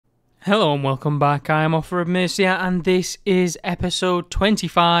Hello and welcome back. I'm Offer of Mercia and this is episode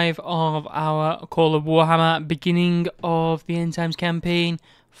 25 of our Call of Warhammer, beginning of the End Times campaign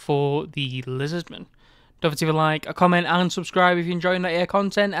for the Lizardmen. Don't forget to like, a comment and subscribe if you're enjoying that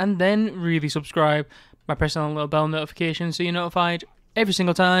content, and then really subscribe by pressing on the little bell notification so you're notified every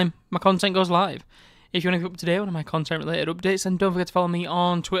single time my content goes live. If you want to keep up to date with one of my content related updates, then don't forget to follow me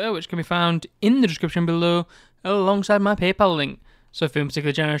on Twitter, which can be found in the description below alongside my PayPal link. So if you're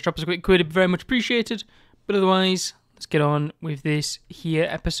particularly generous, drop us a quick quid, it'd be very much appreciated. But otherwise, let's get on with this here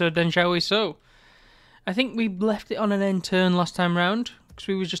episode then, shall we? So, I think we left it on an end turn last time round, because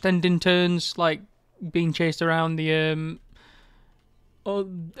we were just ending turns, like, being chased around the,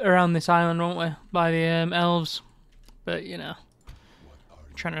 around this island, weren't we? By the, elves. But, you know,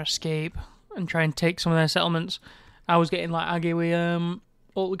 trying to escape and try and take some of their settlements. I was getting, like, aggy with,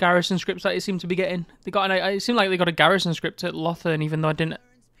 all the garrison scripts that it seemed to be getting. It seemed like they got a garrison script at Lothern, even though I didn't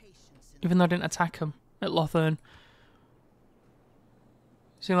attack them at Lothern. It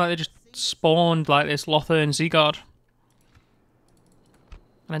seemed like they just spawned like this Lothern Sea Guard,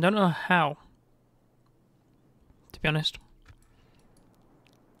 and I don't know how. To be honest,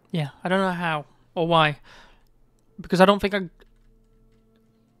 yeah, I don't know how or why, because I don't think I.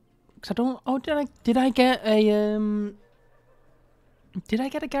 Because I don't. Oh, did I get a Did I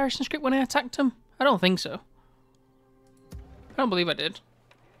get a garrison script when I attacked him? I don't think so. I don't believe I did.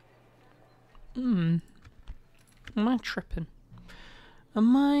 Am I tripping?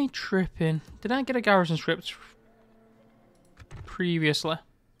 Am I tripping? Did I get a garrison script previously?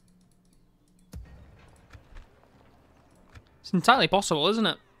 It's entirely possible, isn't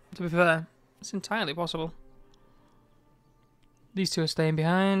it? To be fair, it's entirely possible. These two are staying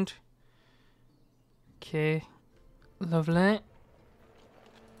behind. Okay, lovely.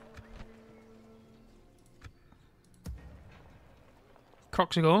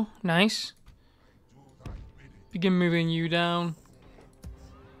 Cothique, nice. Begin moving you down.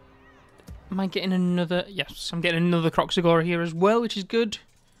 Am I getting another? Yes, I'm getting another Cothique here as well, which is good.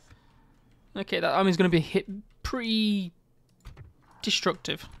 Okay, that army's going to be hit pretty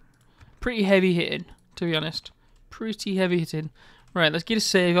destructive. Pretty heavy hitting, to be honest. Pretty heavy hitting. Right, let's get a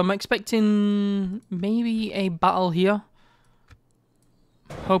save. I'm expecting maybe a battle here.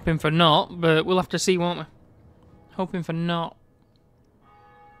 Hoping for not, but we'll have to see, won't we? Hoping for not.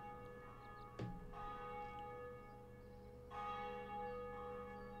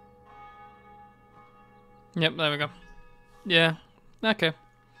 Yep, there we go. Yeah, okay.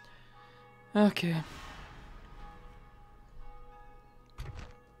 Okay.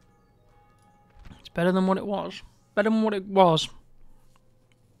 It's better than what it was. Better than what it was.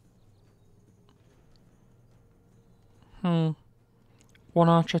 One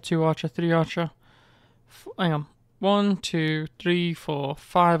archer, two archer, three archer. Hang on. 1, 2, 3, 4,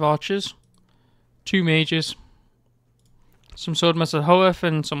 5 archers. 2 mages. Some swordmaster Hoeth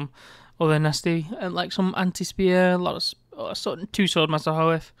and some other nasty, and like some anti-spear, a lot of 2 swordmaster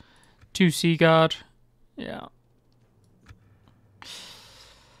Hoeth, 2 sea guard. Yeah,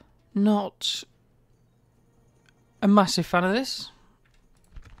 not a massive fan of this.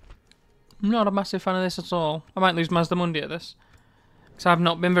 Not a massive fan of this at all. I might lose Mazda Mundi at this, because I've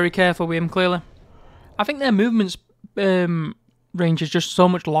not been very careful with him. Clearly, I think their movements range is just so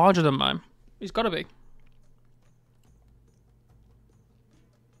much larger than mine. It's got to be.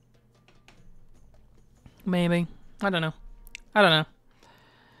 Maybe. I don't know. I don't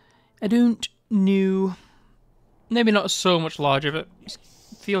know. Maybe not so much larger, but it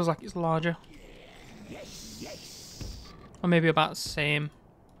feels like it's larger. Or maybe about the same.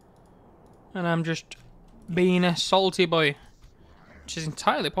 And I'm just being a salty boy. Which is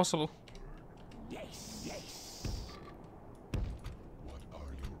entirely possible.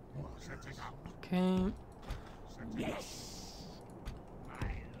 Okay.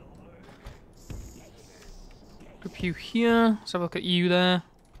 Group you here. Let's have a look at you there.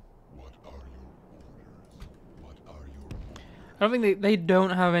 I don't think they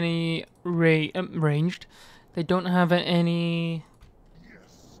don't have any ranged. They don't have any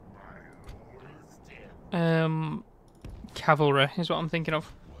cavalry is what I'm thinking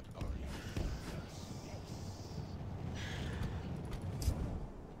of.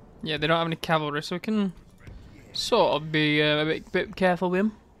 Yeah, they don't have any cavalry, so we can sort of be a bit careful with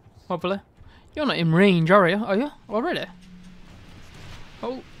them. Hopefully. You're not in range, are you? Are you? Already?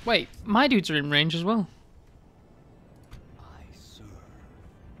 Oh, wait. My dudes are in range as well.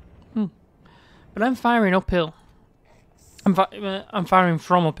 But I'm firing uphill. I'm firing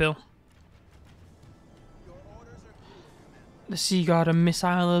from uphill. The Sea Guard and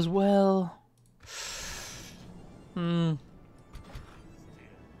missile as well.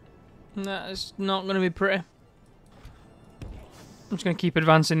 That's not going to be pretty. I'm just going to keep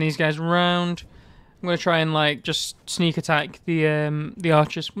advancing these guys around. I'm going to try and like just sneak attack the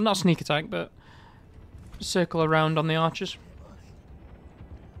archers. Well, not sneak attack, but circle around on the archers.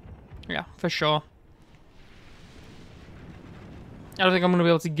 Yeah, for sure. I don't think I'm going to be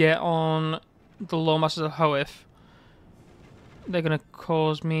able to get on the Lord Masters of Hoeth. They're going to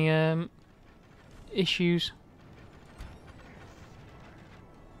cause me issues.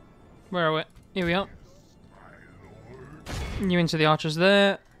 Where are we? Here we are. You into the archers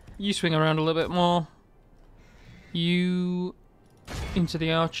there. You swing around a little bit more. You into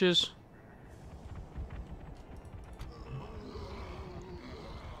the archers.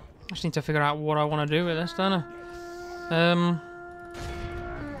 I just need to figure out what I want to do with this, don't I?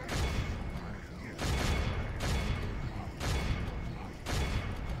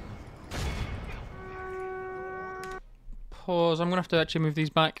 Pause. I'm going to have to actually move these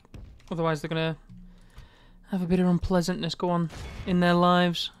back. Otherwise they're going to have a bit of unpleasantness go on in their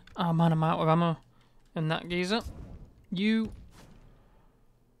lives. Oh man, I'm out of ammo. And that geezer. You.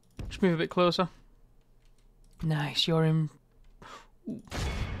 Just move a bit closer. Nice, you're in. Ooh.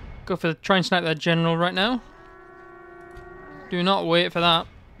 Go for the try and snipe their general right now. Do not wait for that.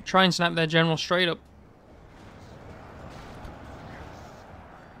 Try and snipe their general straight up.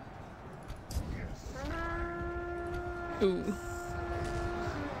 Ooh.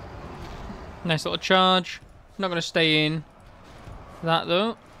 Nice little charge. Not going to stay in that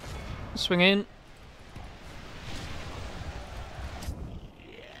though. Swing in.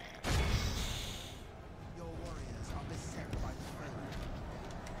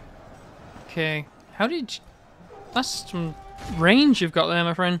 Okay. How did you... That's some range you've got there,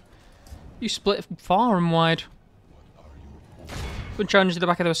 my friend. You split far and wide. Good challenge to the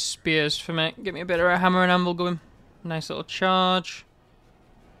back of those spears for me. Get me a bit of a hammer and anvil going. Nice little charge.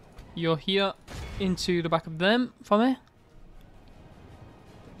 You're here into the back of them for me.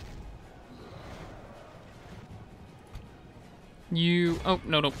 You... Oh,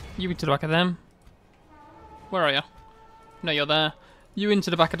 no. You into the back of them. Where are you? No, you're there. You into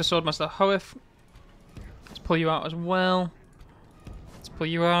the back of the Swordmaster Hoeth. Let's pull you out as well. Let's pull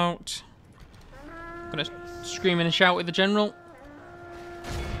you out. I'm gonna scream and shout with the general.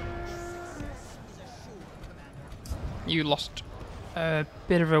 You lost a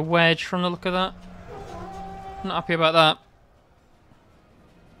bit of a wedge from the look of that. Not happy about that.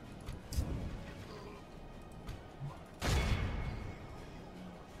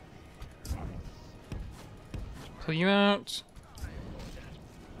 Pull you out.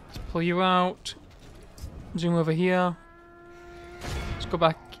 Let's pull you out. Zoom over here. Let's go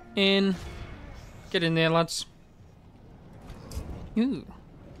back in. Get in there, lads. Ooh.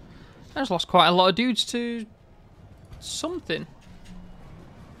 I just lost quite a lot of dudes to something.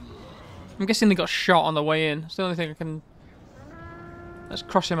 I'm guessing they got shot on the way in. It's the only thing I can... That's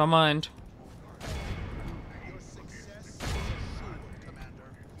crossing my mind.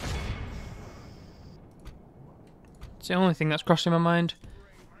 It's the only thing that's crossing my mind.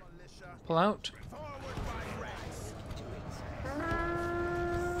 Pull out.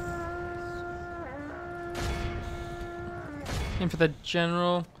 In for the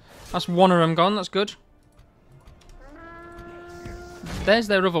general. That's one of them gone, that's good. There's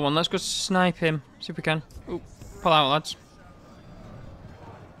their other one, let's go snipe him. See if we can. Ooh, pull out, lads.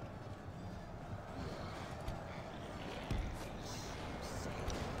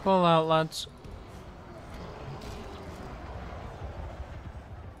 Pull out, lads.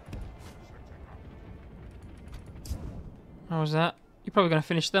 How was that? You're probably going to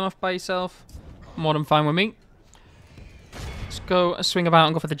finish them off by yourself. More than fine with me. Let's go swing about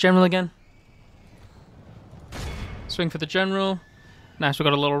and go for the general again. Swing for the general. Nice, we've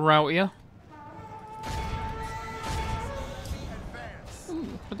got a little route here. Ooh,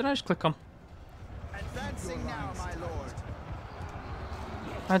 what did I just click on? Advancing now, my lord.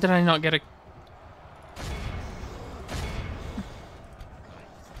 How did I not get a...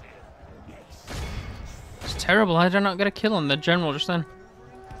 It's terrible, how did I not get a kill on the general just then?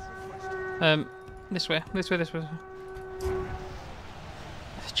 This way. The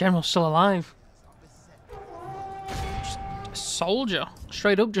general's still alive. Just a soldier.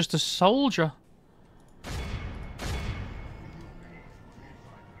 Straight up, just a soldier.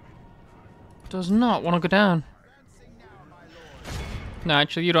 Does not want to go down. No,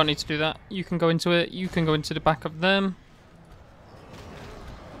 actually, you don't need to do that. You can go into it. You can go into the back of them.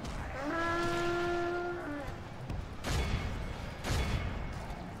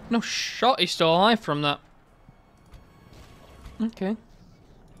 No shot, he's still alive from that. Okay.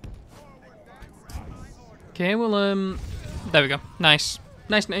 Okay, well, there we go. Nice.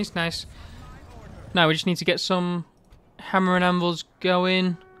 Nice, nice, nice. Now we just need to get some hammer and anvils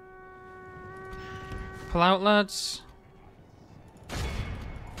going. Pull out, lads.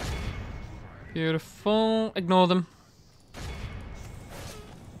 Beautiful. Ignore them.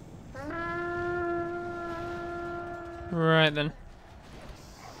 Right then.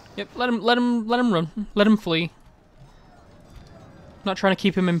 Yep, let him run. Let him flee. Not trying to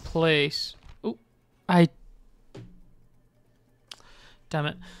keep him in place. Oh, damn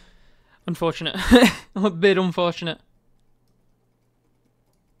it. Unfortunate. I'm a bit unfortunate.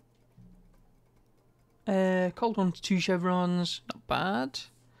 Cold one's 2 chevrons. Not bad.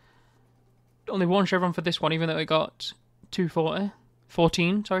 Only 1 chevron for this one, even though it got 240.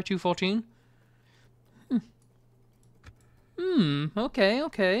 14, sorry, 214. Okay,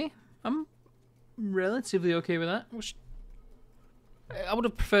 okay. I'm relatively okay with that. I would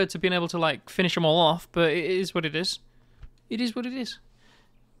have preferred to been able to, like, finish them all off, but it is what it is. It is what it is.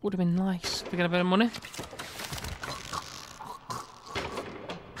 Would have been nice to get a bit of money.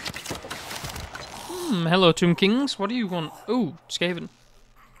 Hello, Tomb Kings. What do you want? Ooh, Skaven.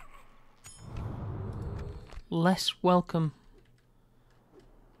 Less welcome.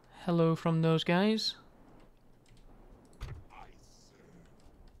 Hello from those guys.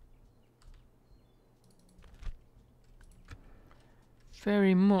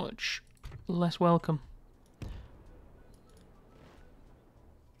 Very much less welcome.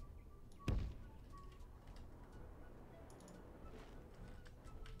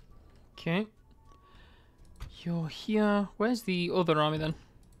 Okay. You're here. Where's the other army then?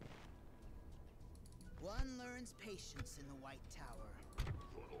 One learns patience in the White Tower.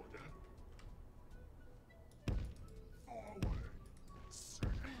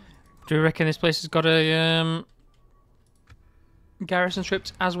 Do you reckon this place has got a garrison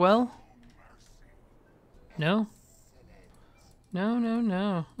stripped as well? No? No, no,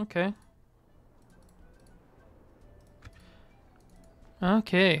 no. Okay.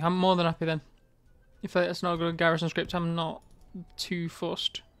 Okay, I'm more than happy then. If it's not a good garrison script, I'm not too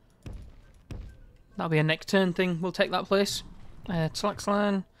fussed. That'll be a next turn thing. We'll take that place.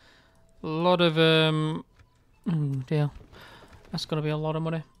 Tlaxlan. A lot of oh dear. That's gonna be a lot of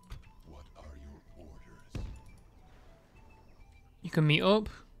money. What are your orders? You can meet up.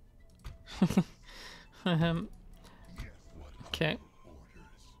 Okay.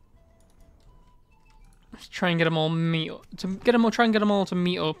 Let's try and get them all meet up. Try and get them all to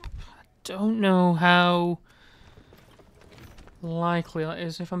meet up. I don't know how likely that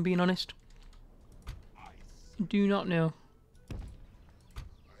is, if I'm being honest. Do not know.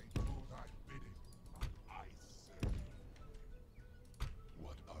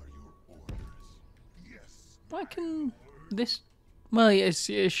 Why can this... Well,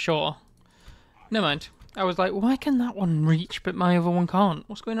 it's shorter. Never mind. I was like, why can that one reach, but my other one can't?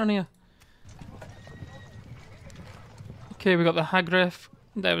 What's going on here? Okay, we got the Hagref.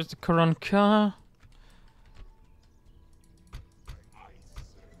 There was the Karankar.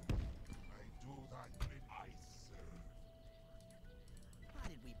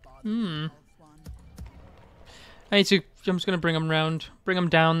 I need to... I'm just going to bring them round. Bring them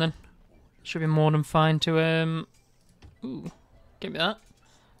down then. Should be more than fine to... Ooh. Give me that.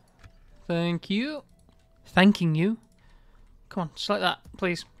 Thank you. Thanking you. Come on, just like that,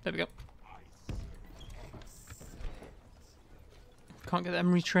 please. There we go. Can't get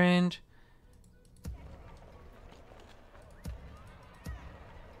them retrained.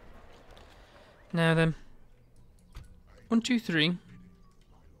 Now then. 1, 2, 3.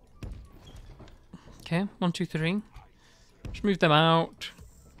 Okay, 1, 2, 3. Just move them out.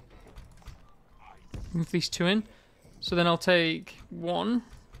 Move these 2 in. So then I'll take 1.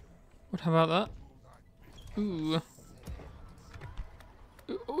 What about that? Ooh.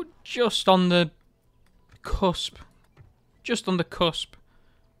 Ooh, just on the cusp. Just on the cusp.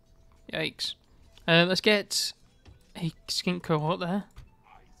 Yikes. Let's get a skink cohort there.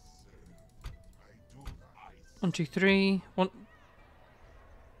 1, 2, 3. 1.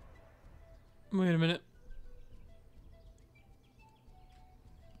 Wait a minute.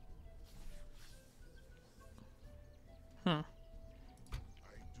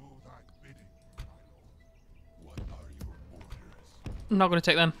 I'm not going to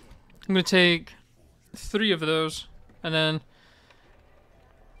take them. I'm going to take 3 of those, and then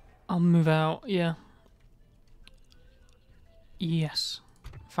I'll move out. Yeah. Yes.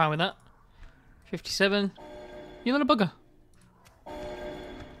 Fine with that. 57. You little bugger.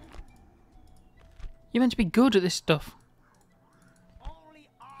 You're meant to be good at this stuff.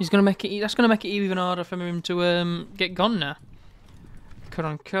 He's gonna make it. That's gonna make it even harder for him to get gone now. Car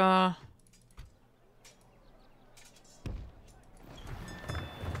on car.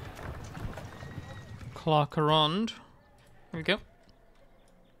 clock around. Here we go.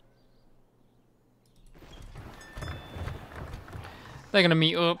 They're gonna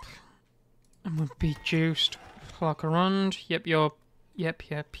meet up. And we'll be juiced. Clock around. Yep,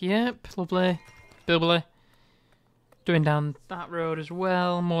 Yep. Lovely. Bilbily. Doing down that road as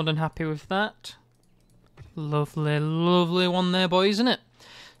well. More than happy with that. Lovely, lovely one there, boys, isn't it?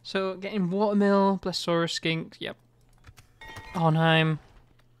 So, getting Watermill, Blessaurus, Skink, yep. Arnheim.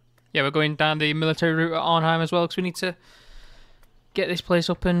 Yeah, we're going down the military route at Arnheim as well, because we need to get this place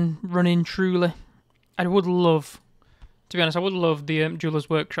up and running truly. I would love, to be honest, I would love the Jeweler's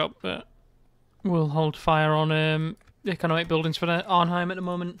Workshop, but we'll hold fire on the economic buildings for the Arnheim at the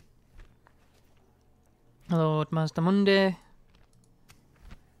moment. Lord Mazda Monday.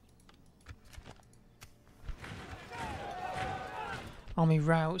 Army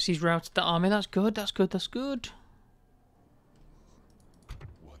routes. He's routed the army. That's good. That's good. That's good.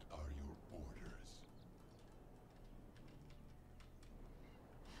 What are your orders?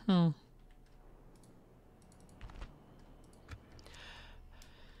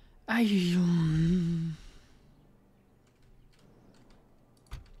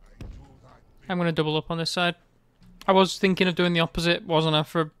 I'm going to double up on this side. I was thinking of doing the opposite, wasn't I,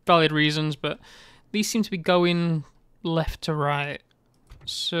 for valid reasons, but these seem to be going left to right.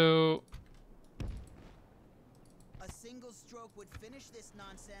 So A single stroke would finish this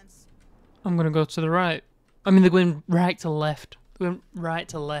nonsense. I'm going to go to the right. I mean, they're going right to left. They're going right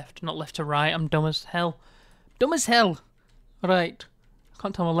to left, not left to right. I'm dumb as hell. Dumb as hell. Right. I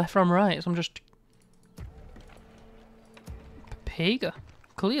can't tell my left from right, so I'm just... Pega,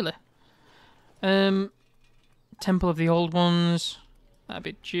 clearly. Temple of the Old Ones. That'd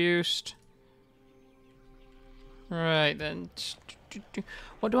be juiced. Right, then.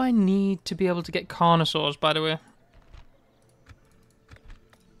 What do I need to be able to get Carnosaurs, by the way?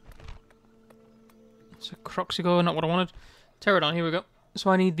 It's a Croxigo, not what I wanted. Pterodon, here we go. So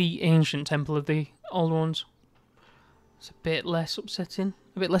I need the Ancient Temple of the Old Ones. It's a bit less upsetting.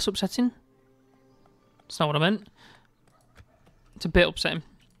 A bit less upsetting? That's not what I meant. It's a bit upsetting,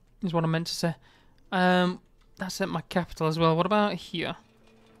 is what I meant to say. That's at my capital as well. What about here?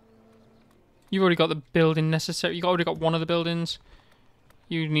 You've already got the building necessary. You've already got one of the buildings.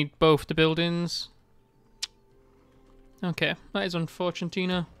 You need both the buildings. Okay, that is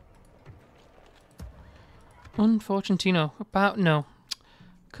unfortunatino. Unfortunatino. About no.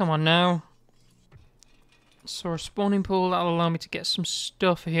 Come on now. So a spawning pool, that'll allow me to get some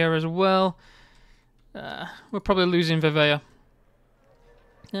stuff here as well. We're probably losing Vivea.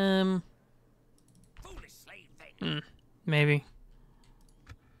 Maybe.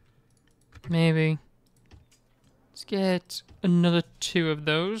 Maybe. Let's get another 2 of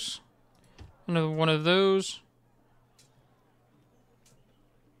those. Another 1 of those.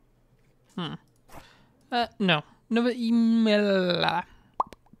 No. Another email.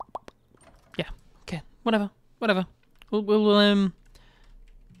 Yeah. Okay. Whatever. Whatever. We'll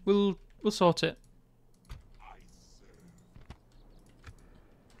sort it.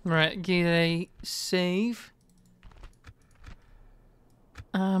 Right. Get a save.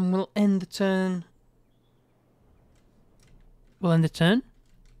 We'll end the turn. We'll end the turn.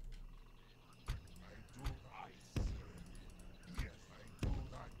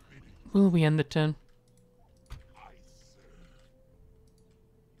 Will we end the turn?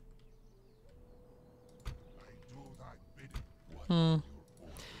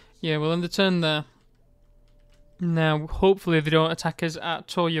 Yeah, we'll end the turn there. Now, hopefully they don't attack us at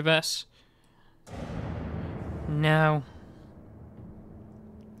Toryaves. Now.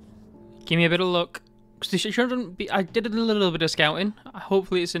 Give me a bit of luck. I did a little bit of scouting.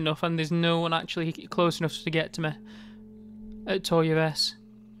 Hopefully it's enough and there's no one actually close enough to get to me at Toryaves.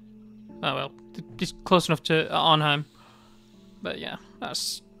 Oh well, just close enough to Arnheim. But yeah,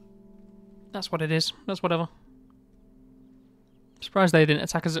 that's what it is. That's whatever. Surprised they didn't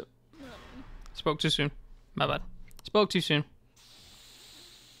attack us at... Spoke too soon. My bad. Spoke too soon.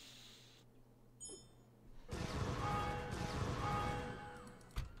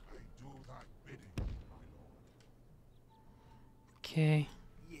 Okay.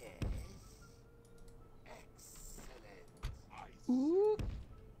 Ooh.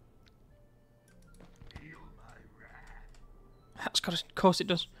 That's got to, of course it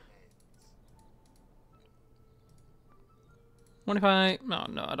does. What if I... No,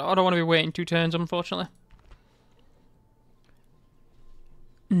 I don't want to be waiting 2 turns, unfortunately.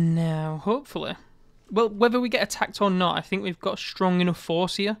 Now, hopefully... Well, whether we get attacked or not, I think we've got strong enough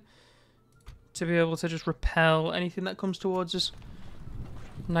force here to be able to just repel anything that comes towards us.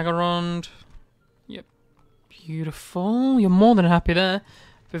 Nagarond. Yep. Beautiful. You're more than happy there.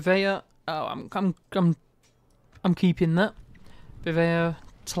 Vivea, Oh, I'm keeping that. Bivea,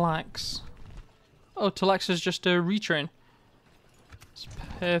 Talax. Oh, Talax is just a retrain. It's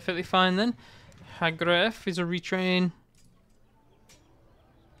perfectly fine then. Hagref is a retrain.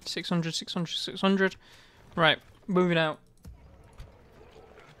 600, 600, 600. Right, moving out.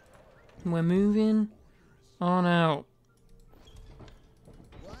 We're moving on out.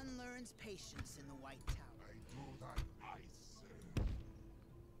 One learns patience in the White Tower.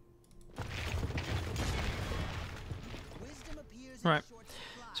 Wisdom appears in Right. short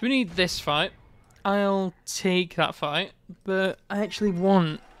supply. So we need this fight. I'll take that fight, but I actually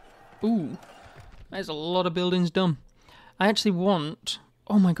want... Ooh, there's a lot of buildings done. I actually want...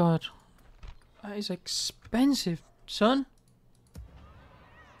 Oh my god. That is expensive, son.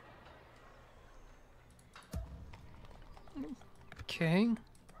 Okay.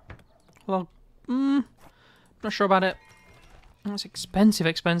 Well, not sure about it. That's expensive,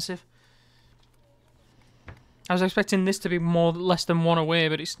 expensive. I was expecting this to be less than 1 away,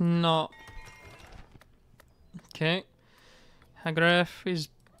 but it's not. Okay. Hagref is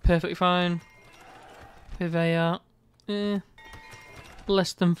perfectly fine. Pivea,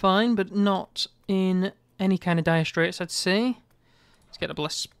 less than fine, but not in any kind of dire straits, I'd say. Let's get a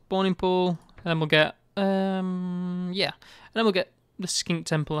blessed spawning pool, and then we'll get, yeah, and then we'll get the skink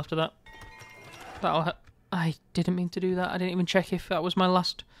temple after that. I didn't mean to do that. I didn't even check if that was my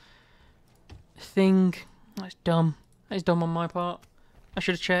last thing. That's dumb. That is dumb on my part. I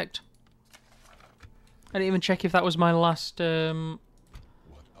should have checked. I didn't even check if that was my last, What are your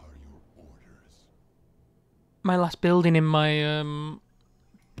orders? my last building in my,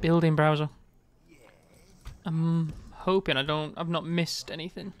 building browser. I'm hoping I've not missed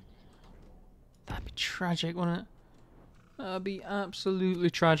anything. That'd be tragic, wouldn't it? That'd be absolutely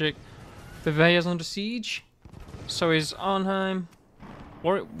tragic. Bivea's under siege. So is Arnheim.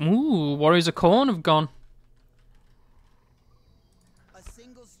 Warriors of Khorne have gone. A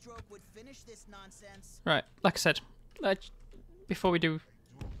single stroke would finish this nonsense. Right, like I said, before we do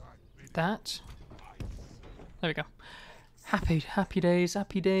that, there we go. Happy days,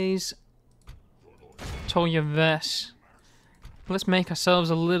 happy days. Toya Ves. Let's make ourselves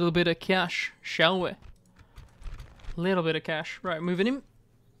a little bit of cash, shall we? A little bit of cash. Right, moving in.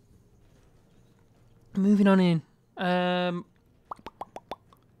 Moving on in. Yeah,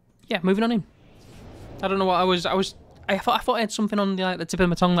 moving on in. I don't know what I thought I had something on the tip of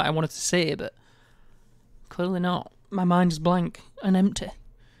my tongue that I wanted to say, but clearly not. My mind is blank and empty.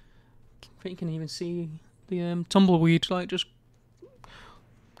 I think you can even see the tumbleweed like just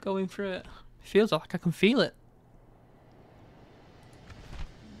going through it. It feels like I can feel it.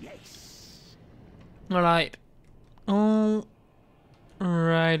 Yes. All right. Oh.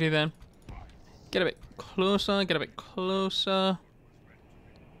 Alrighty then. Get a bit closer. Get a bit closer.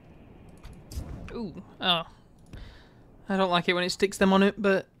 Ooh. Oh. I don't like it when it sticks them on it,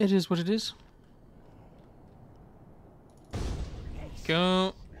 but it is what it is.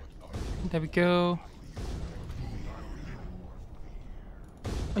 Go. There we go.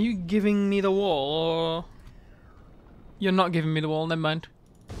 Are you giving me the wall, or you're not giving me the wall? Never mind.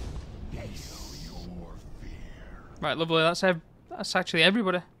 Right, lovely. That's actually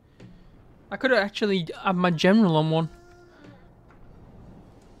everybody. I could have actually had my general on one.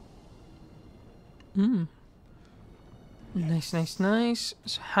 Nice, nice, nice.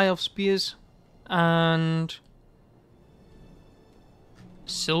 So high elf spears and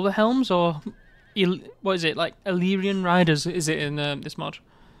silver helms, or what is it, like Illyrian riders? Is it in this mod?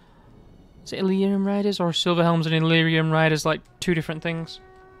 Is it Illyrian riders or silver helms and Illyrian riders like two different things?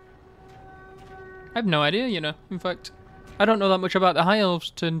 I have no idea, you know. In fact, I don't know that much about the high elves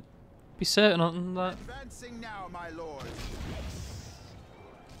to be certain on that. Advancing now, my lord.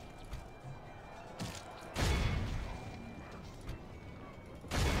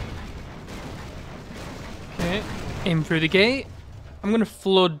 Okay, in through the gate. I'm gonna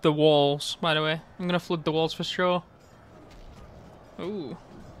flood the walls, by the way. I'm gonna flood the walls for sure. Ooh.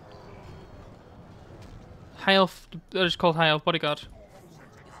 High elf, that is called high elf bodyguard.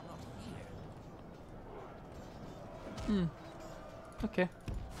 Okay.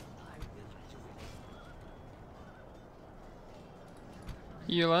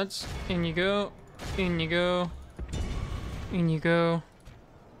 You lads, in you go, in you go, in you go.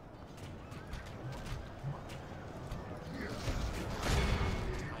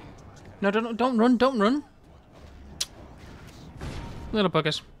 No, don't run, don't run. Little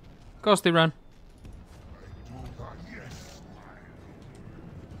buggers. Of course they run.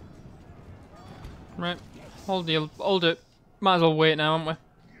 Right, hold it. Might as well wait now, aren't we?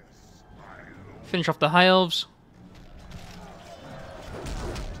 Finish off the high elves.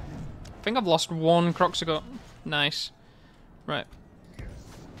 I think I've lost one Croxigot. Nice. Right.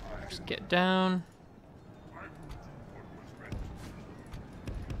 Just get down.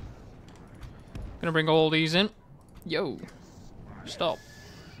 Gonna bring all these in. Yo. Stop.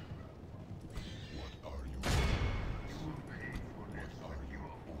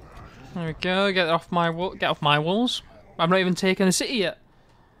 There we go. Get off my walls. I've not even taken the city yet.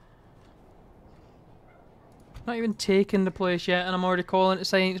 Not even taken the place yet, and I'm already calling it,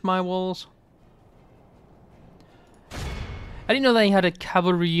 saying it's my walls. I didn't know they had a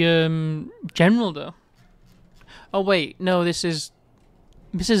cavalry general though. Oh wait, no, this is.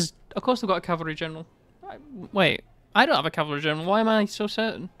 Of course they've got a cavalry general. Wait, I don't have a cavalry general. Why am I so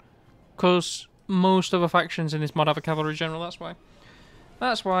certain? Because most other factions in this mod have a cavalry general. That's why.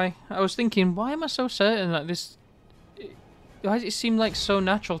 That's why I was thinking. Why am I so certain that this? Why does it seem like so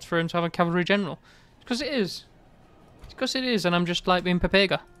natural for him to have a cavalry general? Because it is. It's because it is, and I'm just like being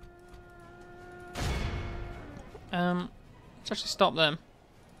Pepega. Let's actually stop them.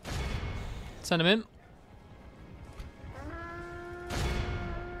 Send them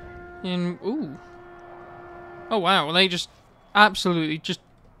in. Ooh. Oh wow, well, they just absolutely just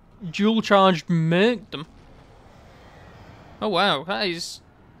dual charged murked them. Oh wow, that is.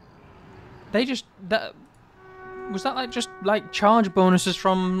 They just was that like just like charge bonuses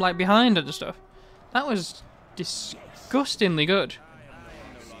from like behind and stuff. That was disgustingly good.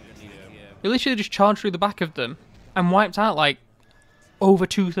 You literally just charged through the back of them and wiped out like over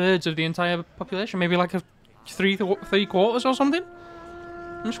 2/3 of the entire population, maybe like a three quarters or something.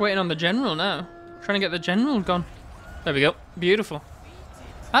 I'm just waiting on the general now. Trying to get the general gone. There we go. Beautiful.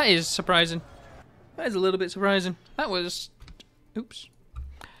 That is surprising. That is a little bit surprising. That was... Oops.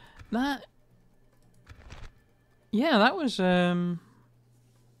 That... Yeah, that was,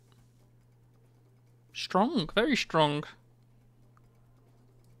 strong. Very strong.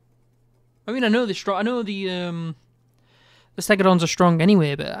 I mean, I know the Stegodons are strong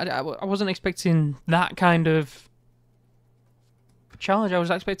anyway, but I wasn't expecting that kind of charge. I was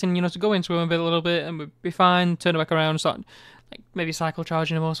expecting, you know, to go into him a little bit and we'd be fine, turn it back around and start, like, maybe cycle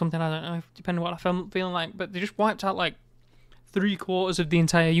charging him or something, I don't know, depending on what I'm feeling like, but they just wiped out, like, 3/4 of the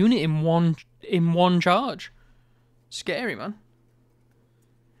entire unit in one charge. Scary, man.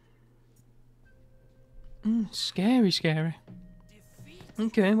 Scary, scary.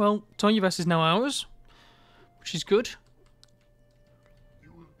 Okay, well, Tonyaves is now ours, which is good.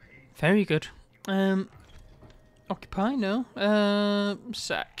 Very good. Occupy? No.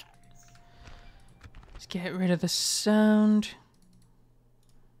 Sack. Let's get rid of the sound.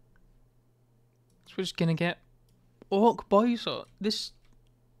 So we're just gonna get Orc boys. Or this.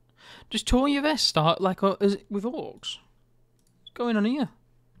 Does Tonyaves start like with orcs? What's going on here?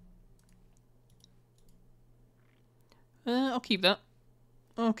 I'll keep that.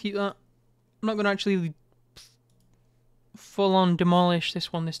 I'll keep that. I'm not gonna actually full on demolish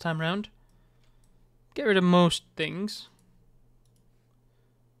this one this time round. Get rid of most things.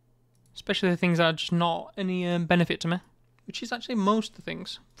 Especially the things that are just not any benefit to me. Which is actually most of the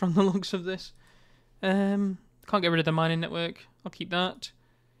things from the looks of this. Can't get rid of the mining network. I'll keep that.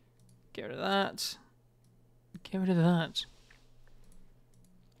 Get rid of that. Get rid of that.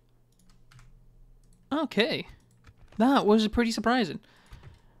 Okay. That was pretty surprising.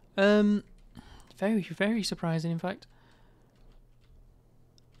 Very, very surprising, in fact.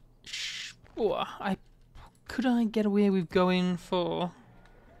 Oh, could I get away with going for...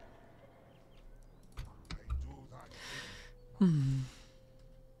 What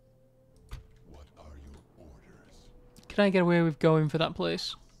are your orders? Could I get away with going for that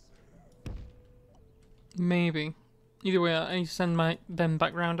place? Maybe. Either way, I need to send them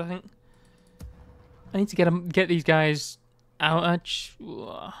back round, I think. I need to get these guys out.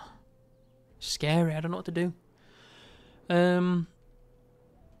 Scary, I don't know what to do. I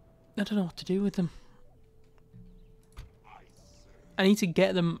don't know what to do with them. I need to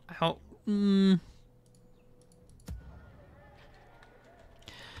get them out.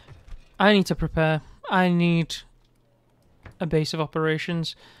 I need to prepare. I need a base of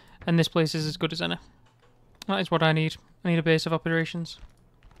operations, and this place is as good as any. That is what I need. I need a base of operations.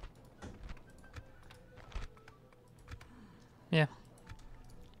 Yeah.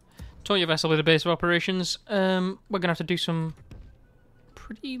 Toya vessel with a base of operations. We're gonna have to do some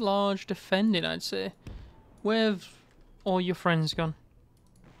pretty large defending, I'd say. Where've all your friends gone?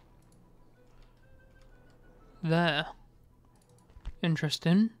 There.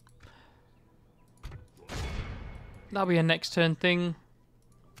 Interesting. That'll be a next turn thing.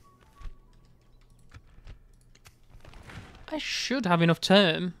 I should have enough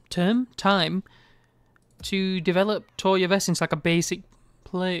time to develop Tonyaves into like a basic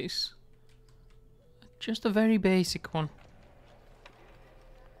place. Just a very basic one.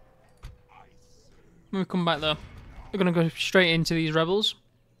 When we come back though, we're going to go straight into these rebels.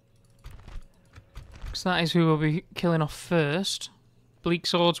 Because that is who we'll be killing off first. Bleak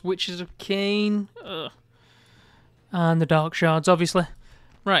Swords, Witches of Cain. And the Dark Shards, obviously.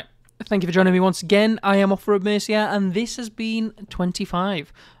 Right. Thank you for joining me once again. I am Off-Road Mercia, and this has been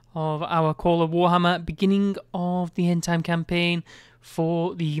 25 of our Call of Warhammer, beginning of the end time campaign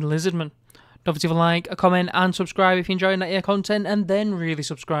for the Lizardmen. Don't forget to like, a comment, and subscribe if you're enjoying that here content, and then really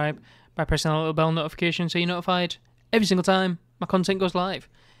subscribe by pressing that little bell notification so you're notified every single time my content goes live.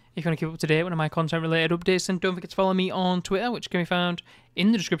 If you want to keep up to date with my content related updates, then don't forget to follow me on Twitter, which can be found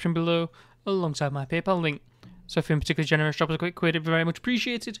in the description below, alongside my PayPal link. So if you're particularly generous, drop us a quick quid, it'd be very much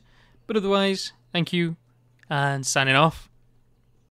appreciated. But otherwise, thank you, and signing off.